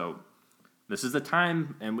 So. This is the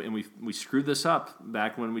time, and we screwed this up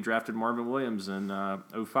back when we drafted Marvin Williams in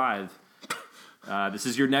 2005. This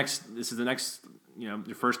is the next, your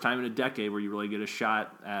first time in a decade where you really get a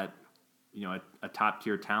shot at, a top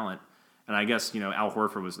tier talent. And I guess, Al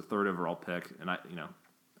Horford was the 3rd overall pick, and I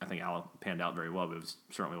think Al panned out very well, but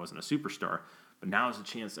certainly wasn't a superstar. But now is a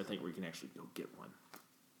chance, I think, where you can actually go get one.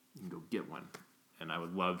 You can go get one, and I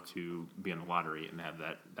would love to be in the lottery and have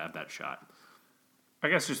that shot. I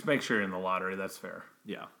guess just make sure you're in the lottery. That's fair.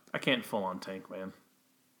 Yeah, I can't full on tank, man.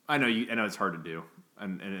 I know it's hard to do,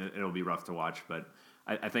 and it'll be rough to watch. But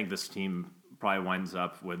I think this team probably winds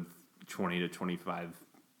up with 20 to 25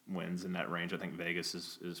 wins in that range. I think Vegas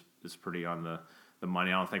is pretty on the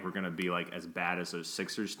money. I don't think we're going to be like as bad as those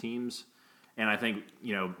Sixers teams. And I think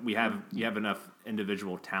you have enough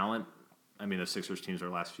individual talent. I mean, the Sixers teams are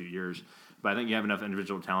the last few years, but I think you have enough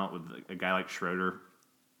individual talent with a guy like Schroeder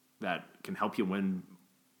that can help you win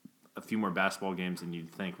a few more basketball games than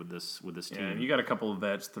you'd think with this team. Yeah, you got a couple of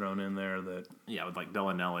vets thrown in there that with like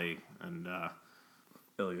Bellinelli and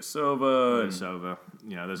Ilyasova.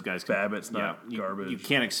 Those guys. Babbitt's not garbage. You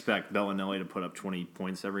can't expect Bellinelli to put up 20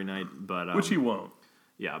 points every night, but which he won't.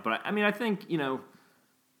 Yeah, but I think it'll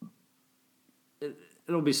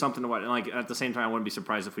be something to watch. And like at the same time, I wouldn't be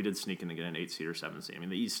surprised if we did sneak in to get an 8 seed or 7 seed. I mean,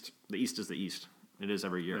 the East is the East. It is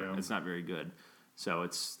every year. Yeah. It's not very good. So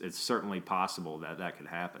it's certainly possible that could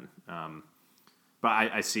happen. But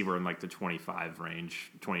I see we're in like the 25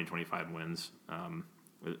 range, 20 to 25 wins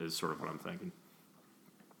is sort of what I'm thinking.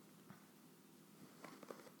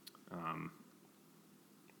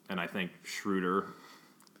 And I think Schroeder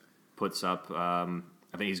puts up, I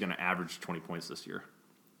think he's going to average 20 points this year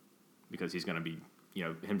because he's going to be,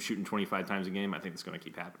 him shooting 25 times a game. I think it's going to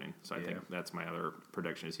keep happening. So I think that's my other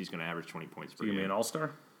prediction is he's going to average 20 points per game. Is he going to be an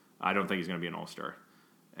all-star? I don't think he's going to be an all-star.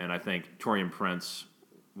 And I think Taurean Prince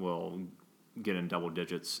will get in double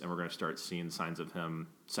digits, and we're going to start seeing signs of him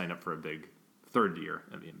sign up for a big third year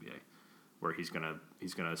in the NBA, where he's gonna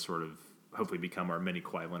sort of hopefully become our mini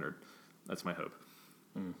Kawhi Leonard. That's my hope.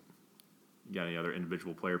 You got any other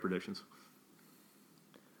individual player predictions?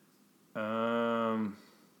 No.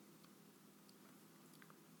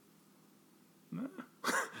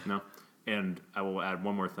 And I will add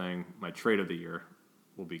one more thing. My trade of the year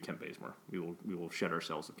will be Kent Bazemore. We will shed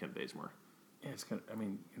ourselves of Kent Bazemore. Yeah,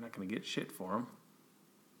 you're not gonna get shit for him.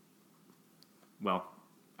 Well,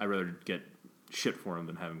 I'd rather get shit for him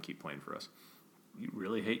than have him keep playing for us. You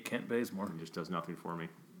really hate Kent Bazemore. He just does nothing for me.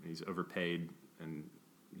 He's overpaid, and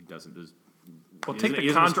he doesn't just. Well,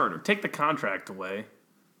 take the contract away.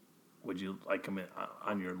 Would you like him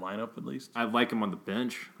on your lineup at least? I like him on the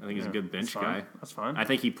bench. I think he's a good bench guy. That's fine. I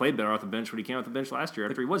think he played better off the bench when he came off the bench last year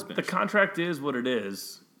after he was benched. The contract is what it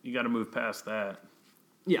is. You got to move past that.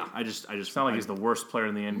 Yeah, I just. It's not like he's the worst player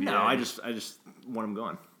in the NBA. No, I just want him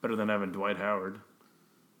gone. Better than having Dwight Howard.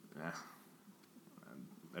 Yeah.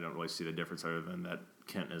 I don't really see the difference other than that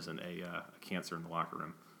Kent isn't a cancer in the locker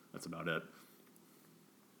room. That's about it.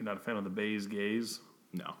 You're not a fan of the Bays gaze?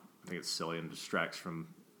 No, I think it's silly and distracts from.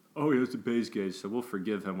 Oh, he has the Bays gaze, so we'll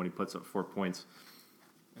forgive him when he puts up 4 points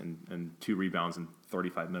and 2 rebounds in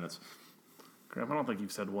 35 minutes. Graham, I don't think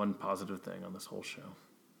you've said one positive thing on this whole show.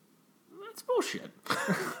 That's bullshit.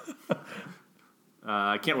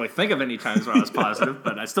 I can't really think of any times when I was positive,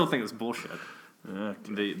 but I still think it's bullshit.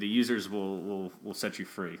 Okay. The users will set you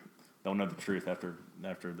free. They'll know the truth after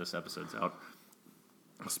this episode's out.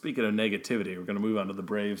 Speaking of negativity, we're going to move on to the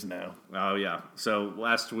Braves now. Oh, yeah. So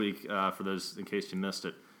last week, for those in case you missed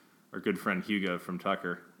it, our good friend Hugo from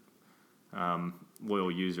Tucker,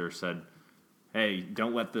 loyal user, said, hey,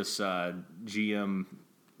 don't let this GM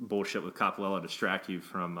bullshit with Coppolella distract you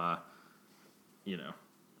from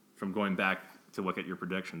going back to look at your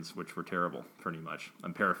predictions, which were terrible, pretty much.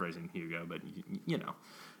 I'm paraphrasing Hugo, but you know.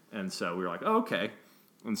 And so we were like, oh, okay.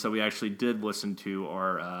 And so we actually did listen to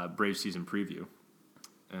our Brave season preview,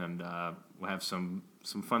 and we'll have some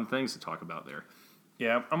fun things to talk about there.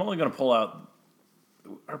 Yeah, I'm only going to pull out.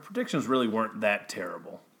 Our predictions really weren't that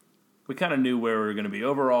terrible. We kind of knew where we were going to be.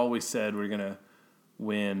 Overall, we said we were going to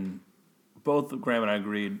win. Both Graham and I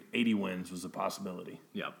agreed 80 wins was a possibility.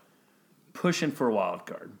 Yep. Pushing for a wild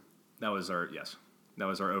card. That was our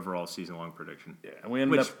overall season-long prediction. Yeah, and we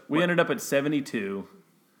ended up at 72,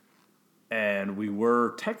 and we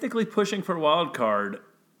were technically pushing for a wild card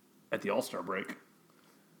at the All-Star break.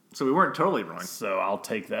 So we weren't totally wrong. So I'll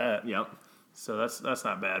take that. Yep. So that's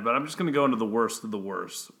not bad. But I'm just going to go into the worst of the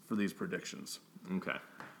worst for these predictions. Okay.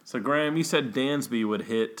 So, Graham, you said Dansby would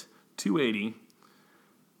hit 280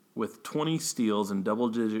 with 20 steals and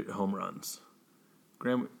double-digit home runs.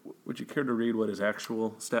 Graham, would you care to read what his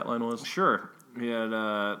actual stat line was? Sure. He had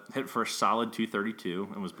hit for a solid 232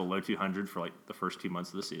 and was below 200 for like the first 2 months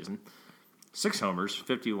of the season. 6 homers,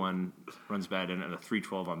 51 runs batted in, and a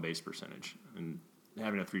 312 on base percentage. And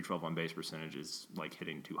having a 312 on base percentage is like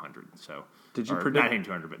hitting 200. So did you predict not hitting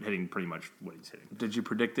 200, but hitting pretty much what he's hitting? Did you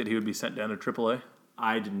predict that he would be sent down to AAA?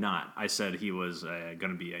 I did not. I said he was going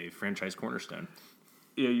to be a franchise cornerstone.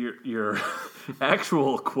 Yeah, your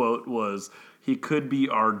actual quote was he could be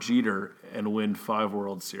our Jeter and win 5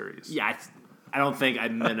 World Series. Yeah, I don't think I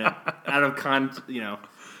meant it out of context.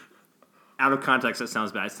 That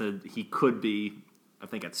sounds bad. I said he could be. I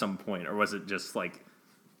think at some point, or was it just like?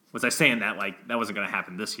 Was I saying that like that wasn't going to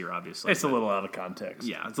happen this year? Obviously, it's a little out of context.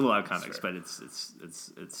 Yeah, it's a little out of context, but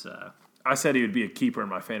it's. I said he would be a keeper in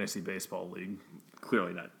my fantasy baseball league.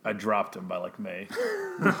 Clearly not. I dropped him by like May.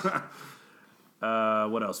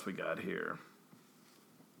 What else we got here?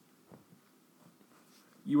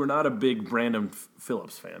 You were not a big Brandon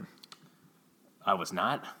Phillips fan. I was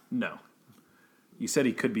not? No. You said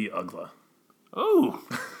he could be Ugla. Oh,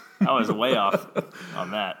 I was way off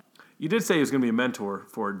on that. You did say he was going to be a mentor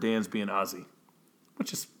for Dansby and Ozzie,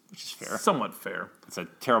 which is fair. Somewhat fair. It's a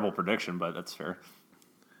terrible prediction, but that's fair.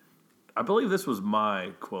 I believe this was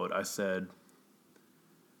my quote. I said,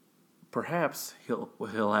 perhaps he'll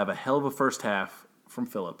have a hell of a first half from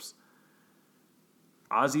Phillips.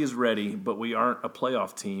 Ozzie is ready, but we aren't a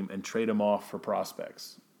playoff team and trade him off for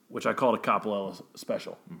prospects, which I called a Coppolella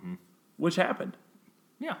special, which happened.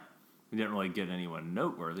 Yeah. We didn't really get anyone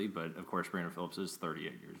noteworthy, but of course Brandon Phillips is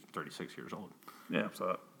 36 years old. Yeah,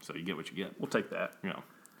 so you get what you get. We'll take that. You know,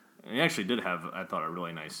 and he actually did have, I thought, a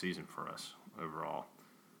really nice season for us overall.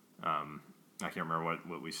 I can't remember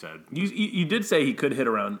what we said. You did say he could hit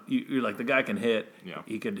around. You're like the guy can hit. Yeah,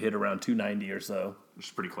 he could hit around 290 or so, which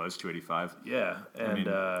is pretty close, 285. Yeah, and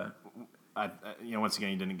once again,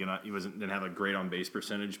 he didn't have a great on base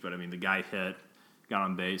percentage, but I mean the guy hit. got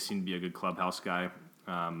on base, seemed to be a good clubhouse guy.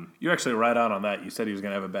 You're actually right on that. You said he was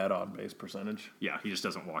going to have a bad on-base percentage. Yeah, he just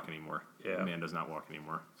doesn't walk anymore. Yeah. The man does not walk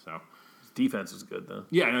anymore. So His defense is good, though.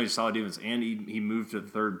 yeah, I know he's solid defense, and he moved to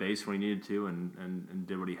third base when he needed to, and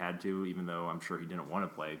did what he had to, even though I'm sure he didn't want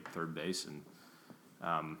to play third base. And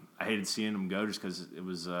I hated seeing him go just because it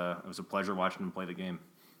was a pleasure watching him play the game.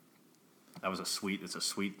 It's a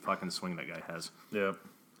sweet fucking swing that guy has. Yeah.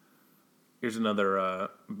 Here's another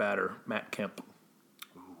batter, Matt Kemp.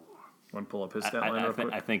 Want to pull up his stat line real quick?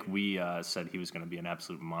 I think we said he was going to be an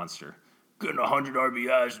absolute monster. Getting 100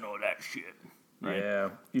 RBIs and all that shit. Right? Yeah.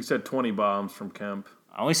 You said 20 bombs from Kemp.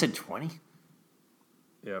 I only said 20?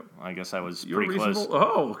 Yep. I guess I was You were pretty close. reasonable.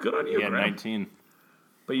 Oh, good on you, Yeah, Graham. 19.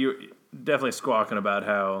 But you're definitely squawking about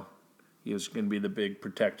how he was going to be the big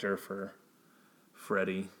protector for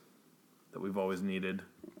Freddie that we've always needed.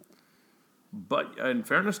 But in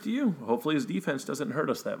fairness to you, hopefully his defense doesn't hurt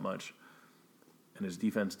us that much. And his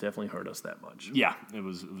defense definitely hurt us that much. Yeah, it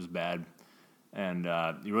was bad. And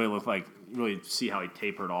you really see how he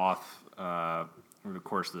tapered off over the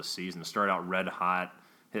course of the season. Started out red hot,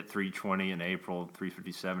 hit 320 in April,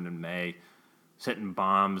 357 in May. Was hitting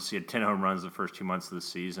bombs. He had 10 home runs the first 2 months of the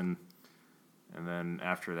season. And then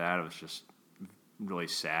after that, it was just really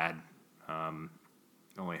sad.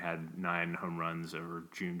 Only had 9 home runs over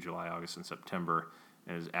June, July, August, and September.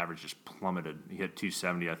 And his average just plummeted. He hit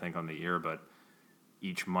 270, I think, on the year, but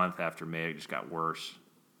each month after May, it just got worse,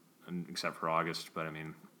 except for August. But, I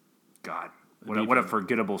mean, God, what a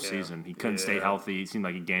forgettable season. He couldn't stay healthy. It seemed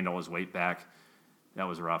like he gained all his weight back. That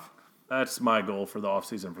was rough. That's my goal for the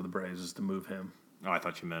offseason for the Braves is to move him. Oh, I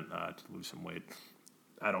thought you meant to lose some weight.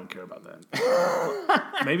 I don't care about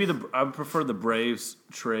that. Maybe I would prefer the Braves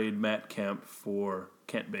trade Matt Kemp for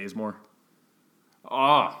Kent Bazemore.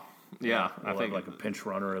 Oh, yeah. I think like a pinch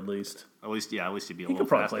runner at least. At least he'd be a He little could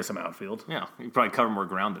probably faster. play some outfield. Yeah, he'd probably cover more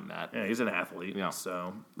ground than that. Yeah, he's an athlete. Yeah.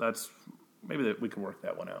 So that's maybe that we can work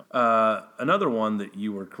that one out. Another one that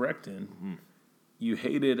you were correct in, you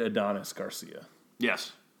hated Adonis Garcia.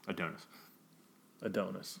 Yes, Adonis.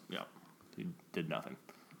 Yeah. He did nothing.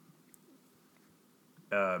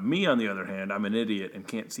 Me, on the other hand, I'm an idiot and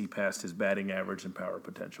can't see past his batting average and power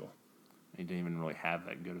potential. He didn't even really have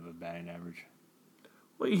that good of a batting average.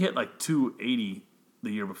 Well, he hit like 280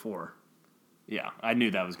 the year before. Yeah, I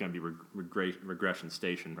knew that was going to be regression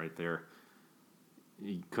station right there.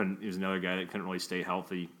 He was another guy that couldn't really stay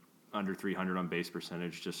healthy, under 300 on base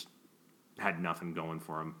percentage, just had nothing going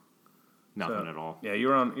for him. Nothing at all. Yeah,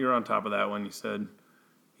 you're on top of that one. You said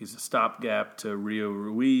he's a stopgap to Rio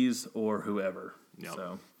Ruiz or whoever. Yep.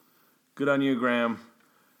 So good on you, Graham.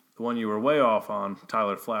 The one you were way off on,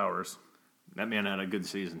 Tyler Flowers. That man had a good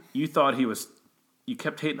season. You thought you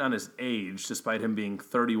kept hating on his age despite him being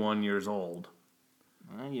 31 years old.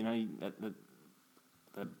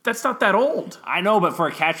 That's not that old. I know, but for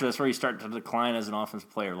a catcher, that's where you start to decline as an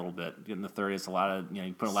offensive player a little bit. Getting the 30, it's a lot of,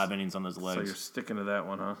 you put a lot of innings on those legs. So you're sticking to that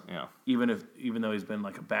one, huh? Yeah. Even though he's been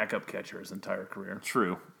like a backup catcher his entire career.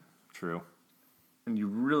 True. And you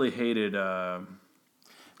really hated The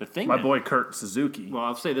thing my boy Kurt Suzuki. Well,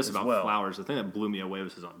 I'll say this about well. Flowers. The thing that blew me away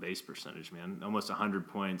was his on-base percentage, man. Almost 100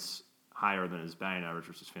 points higher than his batting average,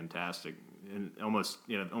 which is fantastic. And almost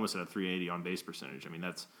at a 380 on-base percentage. I mean,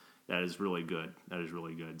 that is really good.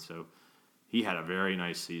 So he had a very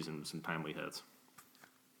nice season with some timely hits.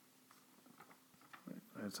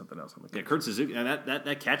 I had something else on the Yeah, Kurt Suzuki, and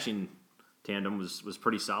that catching tandem was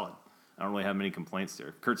pretty solid. I don't really have many complaints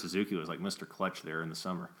there. Kurt Suzuki was like Mr. Clutch there in the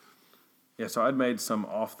summer. Yeah, so I'd made some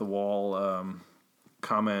off-the-wall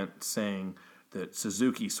comment saying that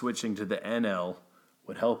Suzuki switching to the NL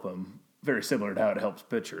would help him, very similar to how it helps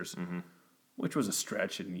pitchers, which was a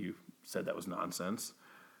stretch, and you said that was nonsense.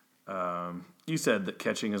 You said that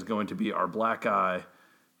catching is going to be our black eye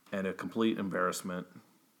and a complete embarrassment,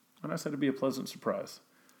 and I said it'd be a pleasant surprise.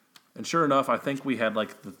 And sure enough, I think we had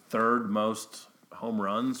like the third most home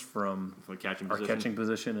runs from For catching our position. catching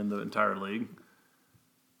position in the entire league.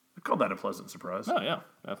 I called that a pleasant surprise. Oh yeah,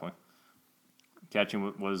 definitely.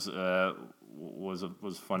 Catching was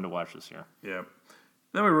fun to watch this year. Yeah.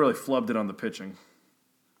 Then we really flubbed it on the pitching.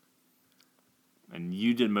 And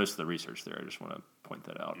you did most of the research there. I just want to point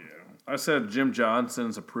that out. I said Jim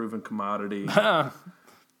Johnson's a proven commodity.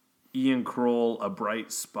 Ian Kroll, a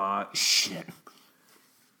bright spot. Shit.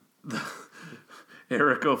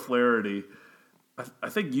 Eric O'Flaherty. I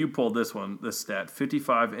think you pulled this stat.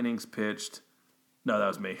 55 innings pitched. No, that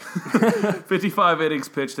was me. 55 innings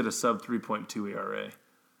pitched at a sub 3.2 ERA.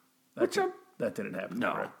 That didn't happen.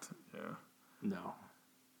 No. Correct? Yeah. No.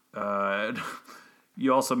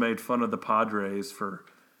 You also made fun of the Padres for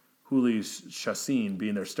Jhoulys Chacin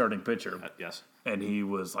being their starting pitcher. Yes. and he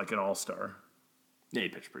was like an all-star. Yeah, he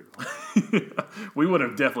pitched pretty well. We would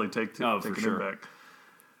have definitely taken sure. him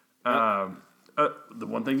back. The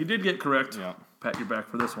one thing you did get correct, pat your back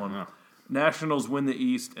for this one. Yeah. Nationals win the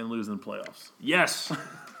East and lose in the playoffs. Yes.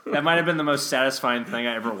 That might have been the most satisfying thing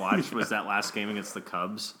I ever watched was that last game against the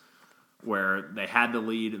Cubs where they had the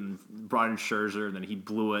lead and brought in Scherzer, and then he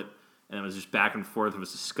blew it, and it was just back and forth. It was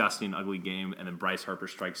a disgusting, ugly game, and then Bryce Harper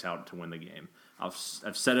strikes out to win the game. I've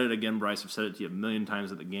said it again, Bryce. I've said it to you a million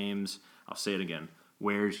times at the games. I'll say it again.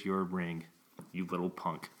 Where's your ring, you little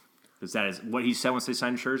punk? Because that is what he said once they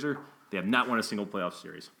signed Scherzer. They have not won a single playoff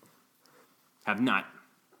series. Have not.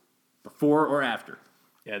 Before or after.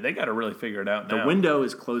 Yeah, they got to really figure it out now. The window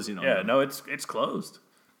is closing on them. Yeah, no, it's closed.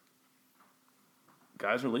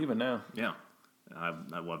 Guys are leaving now. Yeah. I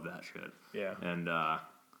love that shit. Yeah. And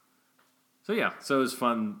so it was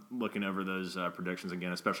fun looking over those predictions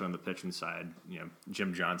again, especially on the pitching side. You know,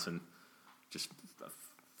 Jim Johnson, just a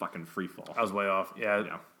fucking free fall. I was way off. Yeah.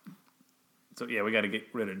 Yeah. So, yeah, we got to get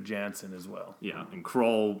rid of Jansen as well. Yeah, and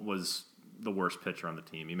Kroll was the worst pitcher on the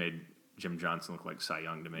team. He made Jim Johnson look like Cy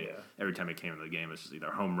Young to me. Yeah. Every time he came into the game, it was just either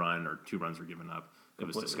a home run or 2 runs were given up. It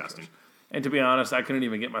was disgusting. Trash. And to be honest, I couldn't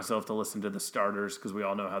even get myself to listen to the starters because we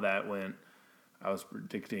all know how that went. I was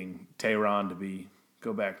predicting Tehran to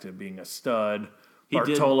go back to being a stud.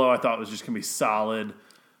 Bartolo, I thought was just going to be solid.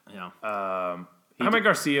 Yeah. Jaime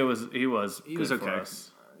Garcia was okay.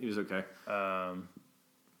 He was okay.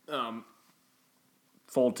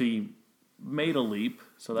 Fulte made a leap,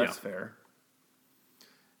 so that's fair.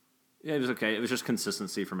 Yeah, it was okay. It was just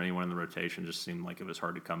consistency from anyone in the rotation. Just seemed like it was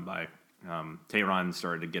hard to come by. Tehran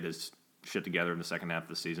started to get his shit together in the second half of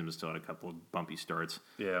the season, but still had a couple of bumpy starts.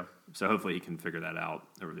 Yeah. So hopefully he can figure that out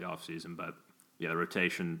over the offseason. But yeah, the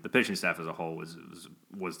rotation, the pitching staff as a whole was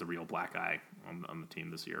the real black eye on the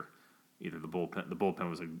team this year. Either the bullpen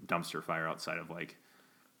was a dumpster fire outside of like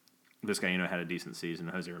Vizcaíno had a decent season,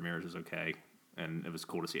 Jose Ramirez was okay, and it was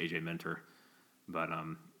cool to see AJ Minter. But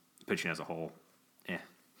pitching as a whole,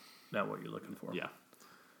 not what you're looking for. Yeah.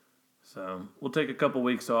 So we'll take a couple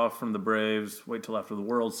weeks off from the Braves, wait till after the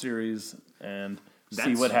World Series, and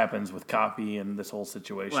see what happens with Copy and this whole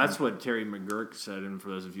situation. Well, that's what Terry McGurk said, and for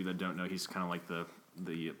those of you that don't know, he's kind of like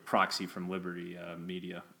the proxy from Liberty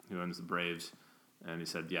Media, who owns the Braves. And he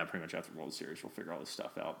said, yeah, pretty much after the World Series, we'll figure all this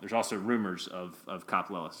stuff out. There's also rumors of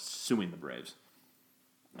Coppolella suing the Braves.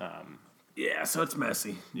 Yeah, so it's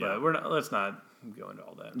messy. Yeah. But let's not go into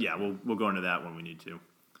all that. Yeah, we'll go into that when we need to.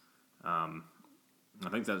 I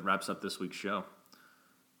think that wraps up this week's show.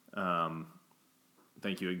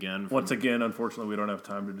 Thank you again. Once again, unfortunately, we don't have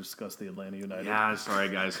time to discuss the Atlanta United. Yeah, sorry,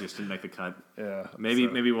 guys. Just didn't make the cut. Yeah.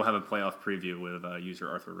 Maybe we'll have a playoff preview with user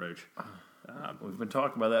Arthur Roach. We've been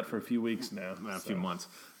talking about that for a few weeks now. A few months.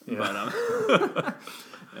 Yeah.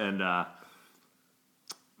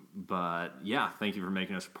 But yeah, thank you for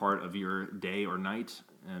making us part of your day or night.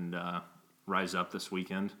 And rise up this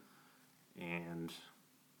weekend. And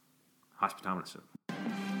hospitometer.